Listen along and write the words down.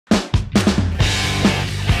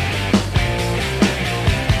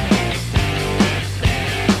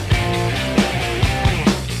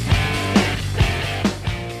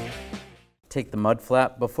take the mud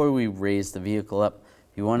flap. Before we raise the vehicle up,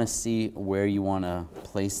 you want to see where you want to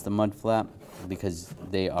place the mud flap because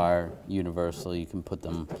they are universal. You can put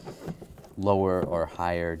them lower or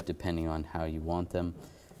higher depending on how you want them.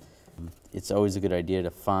 It's always a good idea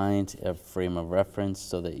to find a frame of reference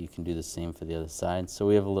so that you can do the same for the other side. So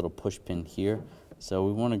we have a little push pin here. So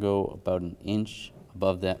we want to go about an inch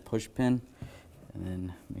above that push pin and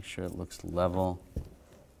then make sure it looks level.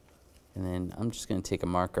 And then I'm just going to take a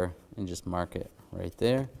marker and just mark it right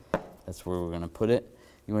there. That's where we're going to put it.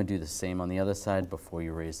 You want to do the same on the other side before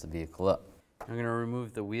you raise the vehicle up. I'm going to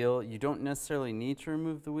remove the wheel. You don't necessarily need to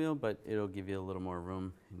remove the wheel, but it'll give you a little more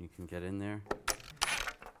room and you can get in there.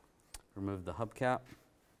 Remove the hubcap.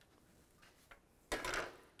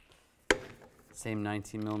 Same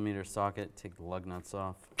 19mm socket, take the lug nuts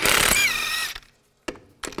off.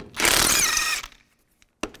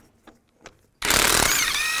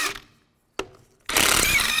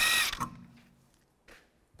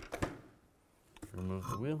 Remove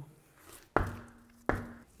the wheel.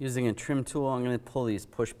 Using a trim tool, I'm going to pull these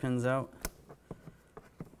push pins out.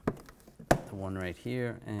 The one right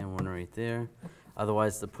here and one right there.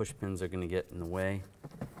 Otherwise, the push pins are going to get in the way.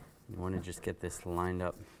 You want to just get this lined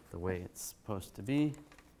up the way it's supposed to be.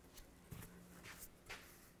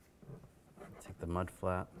 Take the mud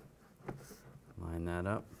flap, line that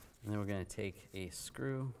up. And then we're going to take a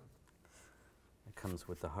screw that comes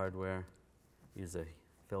with the hardware. Use a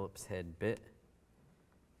Phillips head bit.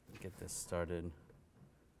 Get this started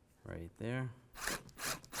right there.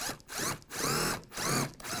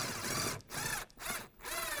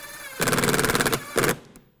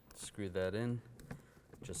 Screw that in,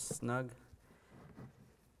 just snug.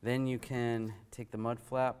 Then you can take the mud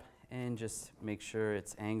flap and just make sure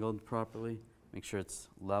it's angled properly. Make sure it's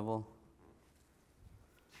level.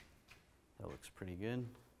 That looks pretty good.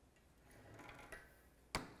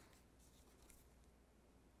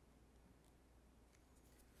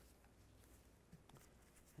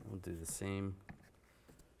 We'll do the same.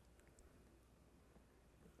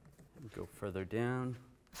 Go further down.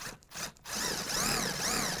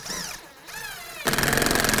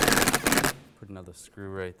 Put another screw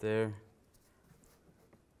right there.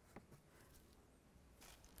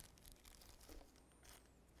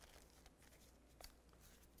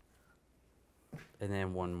 And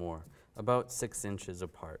then one more, about 6 inches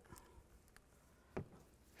apart.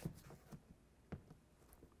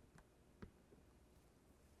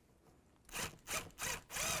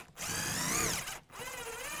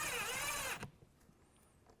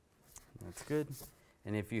 That's good.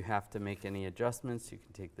 And if you have to make any adjustments, you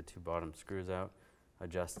can take the 2 bottom screws out,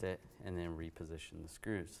 adjust it, and then reposition the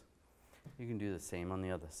screws. You can do the same on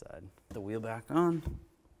the other side. The wheel back on.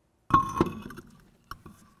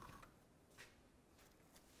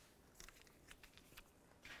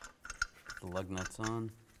 The lug nuts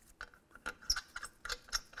on.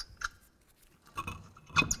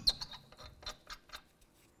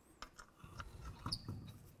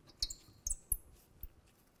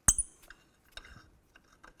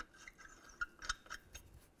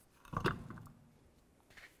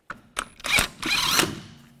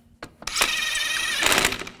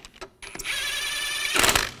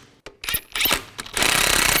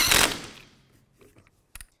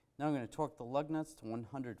 Now I'm going to torque the lug nuts to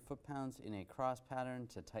 100 foot-pounds in a cross pattern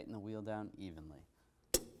to tighten the wheel down evenly.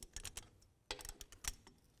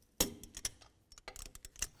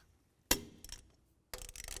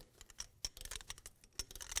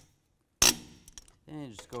 And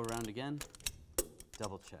you just go around again,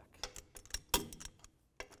 double check.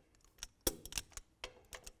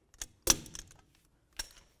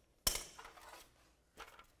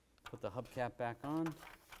 Put the hubcap back on.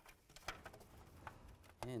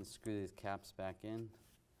 And screw these caps back in.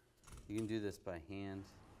 You can do this by hand.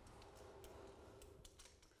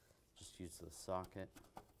 Just use the socket.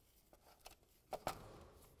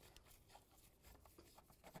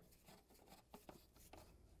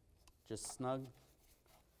 Just snug.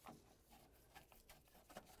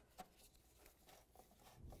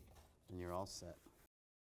 And you're all set.